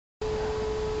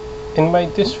In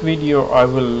this video, I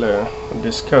will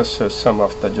discuss some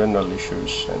of the general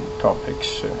issues and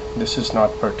topics. This is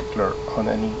not particular on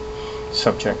any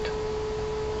subject.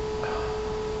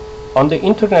 On the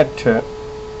internet,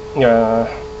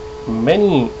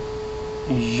 many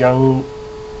young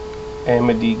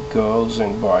Ahmadi girls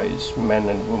and boys, men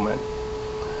and women,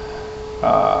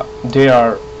 they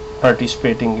are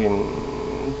participating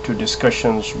in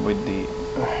discussions with the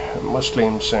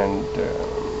Muslims and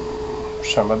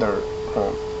some other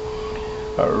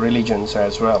religions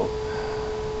as well.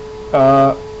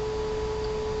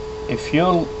 If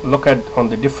you look at on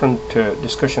the different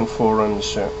discussion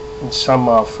forums, some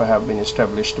have been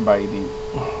established by the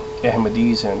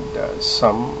Ahmadis and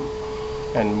some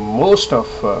and most of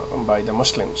by the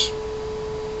Muslims.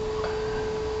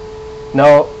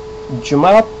 Now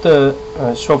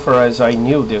Jamaat, so far as I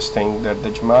knew this thing, that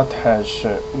the Jamaat has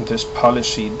this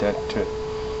policy that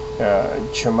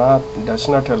Jamaat does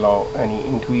not allow any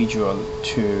individual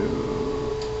to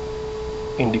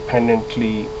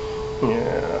independently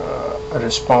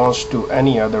respond to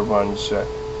any other ones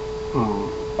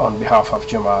on behalf of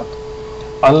Jamaat,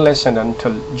 unless and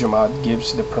until Jamaat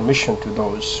gives the permission to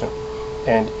those.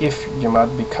 And if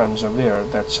Jamaat becomes aware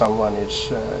that someone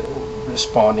is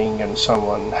responding and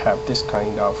someone have this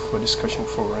kind of discussion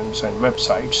forums and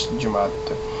websites,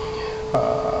 Jamaat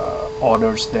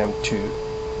orders them to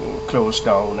close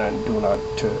down and do not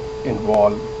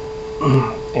involve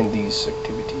in these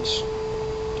activities.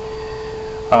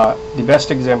 The best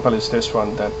example is this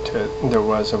one, that there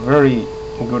was a very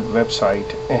good website,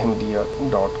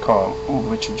 Ahmadiyya.com,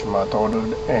 which Jamaat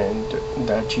ordered, and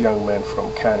that young man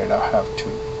from Canada have to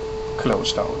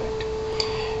close down it.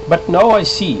 But now I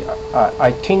see,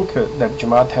 I think that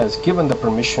Jamaat has given the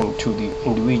permission to the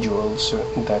individuals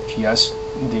that yes,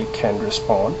 they can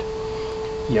respond,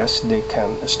 yes, they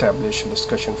can establish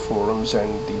discussion forums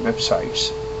and the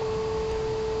websites.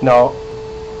 Now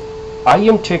I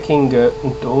am taking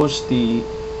those the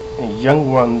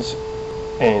young ones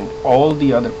and all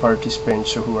the other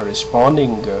participants who are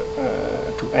responding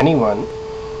to anyone,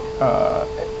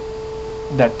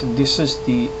 that this is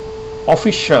the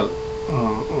official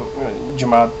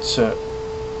Jamaat's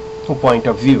point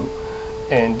of view,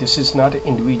 and this is not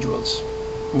individuals,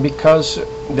 because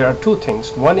there are two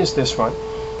things. One is this one,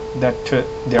 that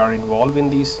they are involved in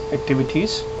these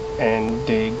activities and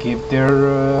they give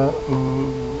their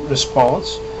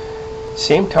response.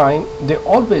 Same time, they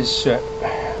always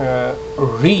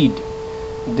read,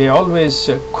 they always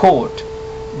quote,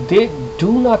 they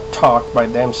do not talk by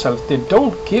themselves, they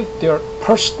don't give their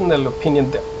personal opinion,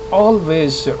 they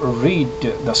always read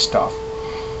the stuff.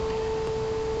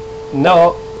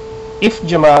 Now if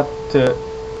Jamaat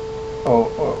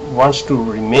wants to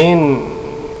remain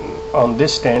on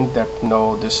this stand that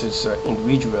no, this is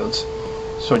individuals,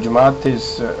 so Jamaat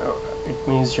is it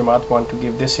means Jamaat want to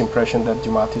give this impression that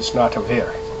Jamaat is not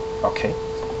aware. Okay,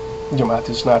 Jamaat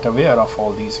is not aware of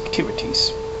all these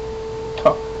activities.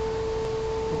 Oh,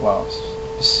 wow,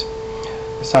 it's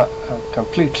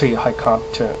completely, I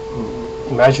can't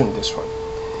imagine this one.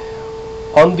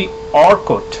 On the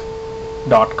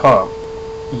ORKUT.com,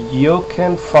 you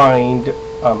can find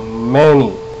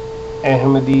many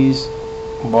Ahmadis,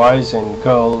 boys and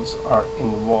girls are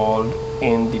involved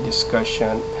in the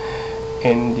discussion,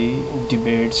 in the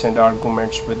debates and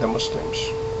arguments with the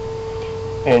Muslims.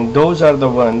 And those are the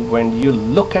ones, when you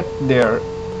look at their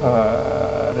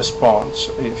response,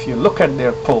 if you look at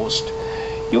their post,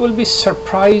 you will be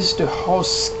surprised how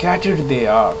scattered they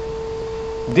are.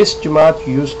 This Jamaat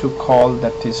used to call,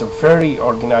 that is a very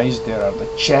organized, there are the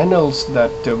channels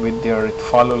that with their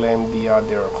Itfalul Ahmadiyya,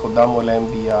 their Khudamul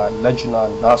Ahmadiyya, Lajna,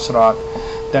 Nasrat,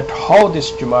 that how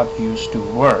this Jamaat used to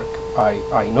work,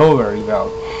 I know very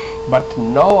well. But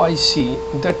now I see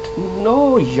that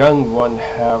no young one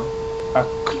have a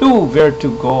clue where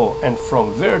to go and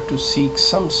from where to seek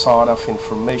some sort of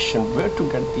information, where to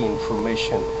get the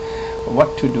information,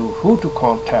 what to do, who to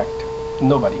contact.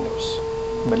 Nobody knows,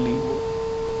 believe me.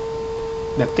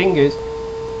 The thing is,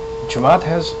 Jamaat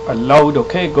has allowed,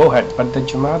 okay, go ahead, but the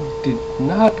Jamaat did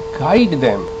not guide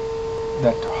them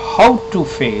that how to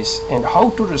face and how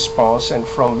to respond and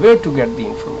from where to get the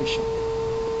information.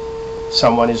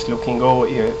 Someone is looking, oh,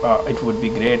 it would be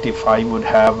great if I would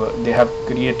have, they have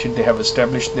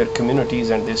established their communities,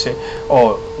 and they say,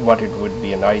 oh, what it would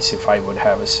be nice if I would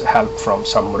have help from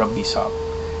some Murabbi Sahib.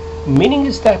 Meaning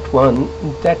is that one,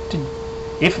 that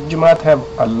if Jamaat have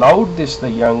allowed this, the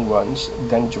young ones,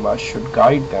 then Jamaat should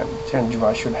guide them, and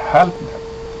Jamaat should help them.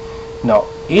 Now,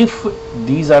 if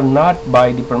these are not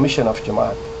by the permission of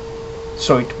Jamaat,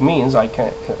 So it means I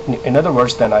can, in other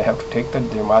words, then I have to take that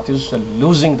Jamaat is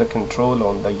losing the control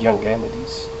on the young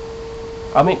Ahmadis.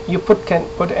 I mean, you can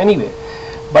put anyway,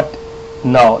 but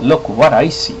now look what I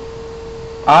see.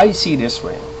 I see this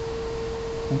way,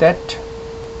 that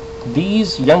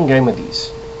these young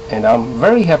Ahmadis, and I'm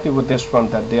very happy with this one,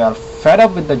 that they are fed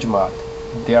up with the Jamaat.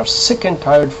 They are sick and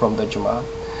tired from the Jamaat,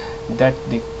 that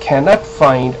they cannot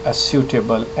find a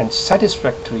suitable and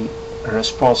satisfactory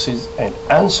responses and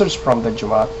answers from the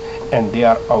Jamaat, and they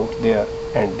are out there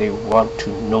and they want to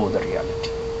know the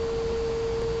reality.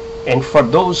 And for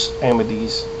those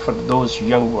Ahmadis, for those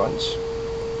young ones,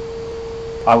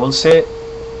 I will say,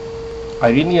 I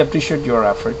really appreciate your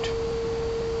effort,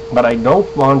 but I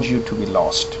don't want you to be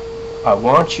lost. I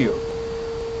want you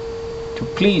to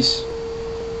please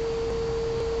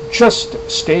just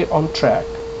stay on track.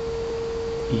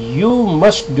 You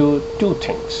must do two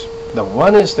things. The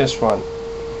one is this one,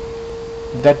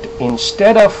 that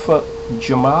instead of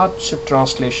Jamaat's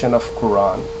translation of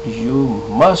Quran, you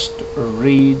must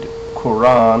read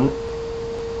Quran,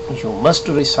 you must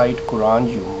recite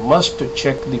Quran, you must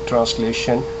check the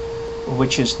translation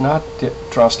which is not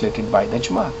translated by the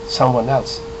Jamaat, someone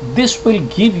else. This will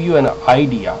give you an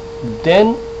idea.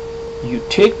 Then you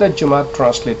take the Jamaat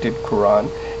translated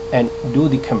Quran and do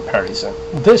the comparison.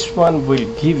 This one will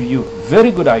give you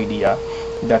very good idea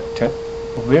that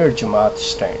where Jamaat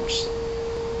stands.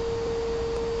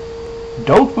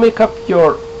 Don't make up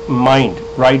your mind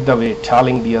right the way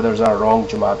telling the others are wrong,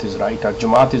 Jamaat is right, or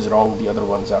Jamaat is wrong, the other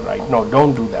ones are right. No,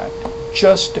 don't do that.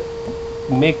 Just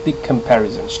make the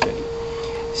comparison study.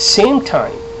 Same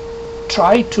time,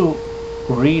 try to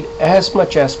read as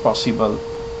much as possible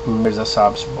Mirza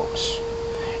Saab's books.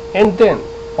 And then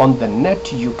on the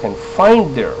net you can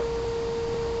find there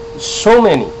so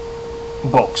many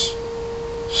books,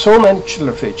 so many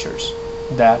literatures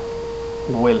that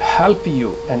will help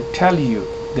you and tell you.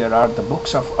 There are the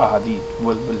books of Ahadith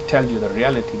will tell you the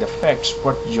reality, the facts,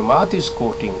 what Jamaat is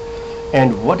quoting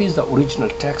and what is the original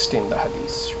text in the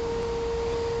Hadith.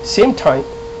 Same time,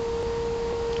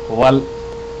 well,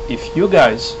 if you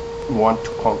guys want to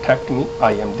contact me,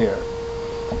 I am there.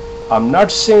 I'm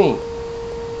not saying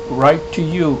right to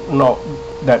you no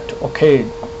that okay,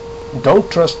 don't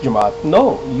trust Jamaat.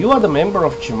 No, you are the member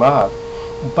of Jamaat,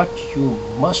 but you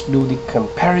must do the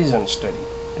comparison study.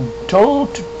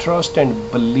 Don't trust and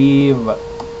believe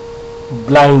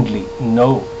blindly.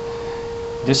 No,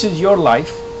 this is your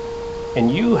life and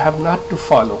you have not to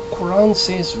follow. Quran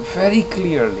says very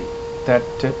clearly that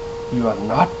you are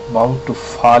not bound to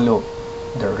follow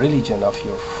the religion of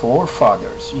your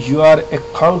forefathers. You are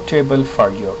accountable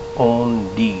for your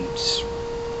own deeds.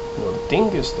 The thing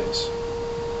is this,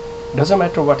 doesn't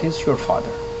matter what is your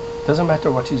father, doesn't matter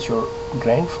what is your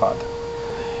grandfather,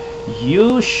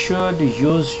 you should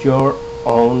use your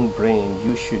own brain,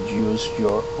 you should use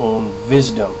your own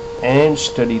wisdom and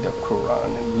study the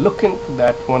Quran and look into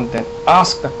that one, then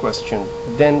ask the question,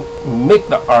 then make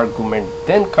the argument,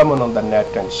 then come on the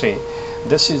net and say,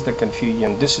 this is the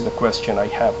confusion, this is the question I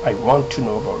have, I want to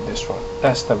know about this one.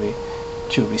 That's the way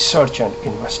to research and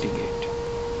investigate.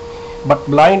 But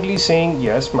blindly saying,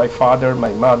 yes, my father,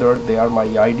 my mother, they are my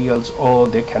ideals, oh,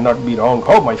 they cannot be wrong,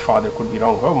 oh, my father could be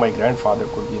wrong, oh, my grandfather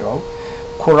could be wrong.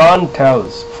 Quran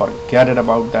tells, forget it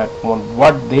about that one.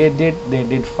 What they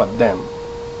did for them.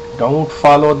 Don't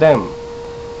follow them.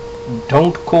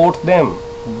 Don't quote them.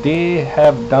 They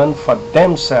have done for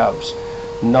themselves.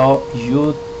 Now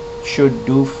you should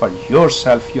do for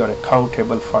yourself. You are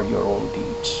accountable for your own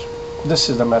deeds. This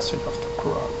is the message of the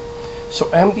Quran. So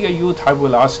Ahmadiyya youth, I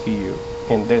will ask you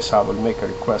in this, I will make a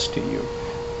request to you.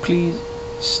 Please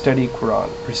study Quran,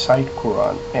 recite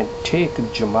Quran, and take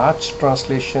Jamaat's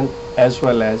translation as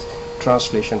well as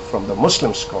translation from the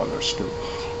Muslim scholars too.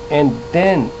 And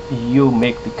then you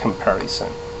make the comparison.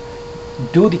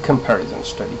 Do the comparison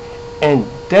study. And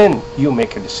then you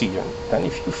make a decision. Then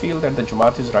if you feel that the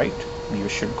Jamaat is right, you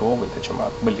should go with the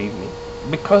Jamaat, believe me.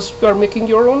 Because you are making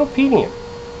your own opinion.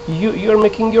 You are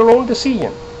making your own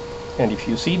decision. And if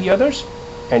you see the others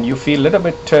and you feel a little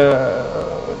bit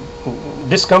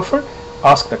discomfort,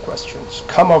 ask the questions.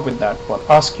 Come up with that one.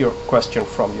 Ask your question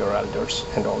from your elders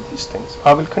and all these things.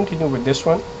 I will continue with this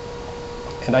one.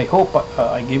 And I hope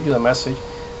I gave you the message.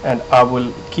 And I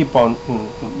will keep on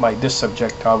this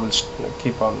subject. I will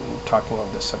keep on talking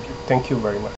on this subject. Thank you very much.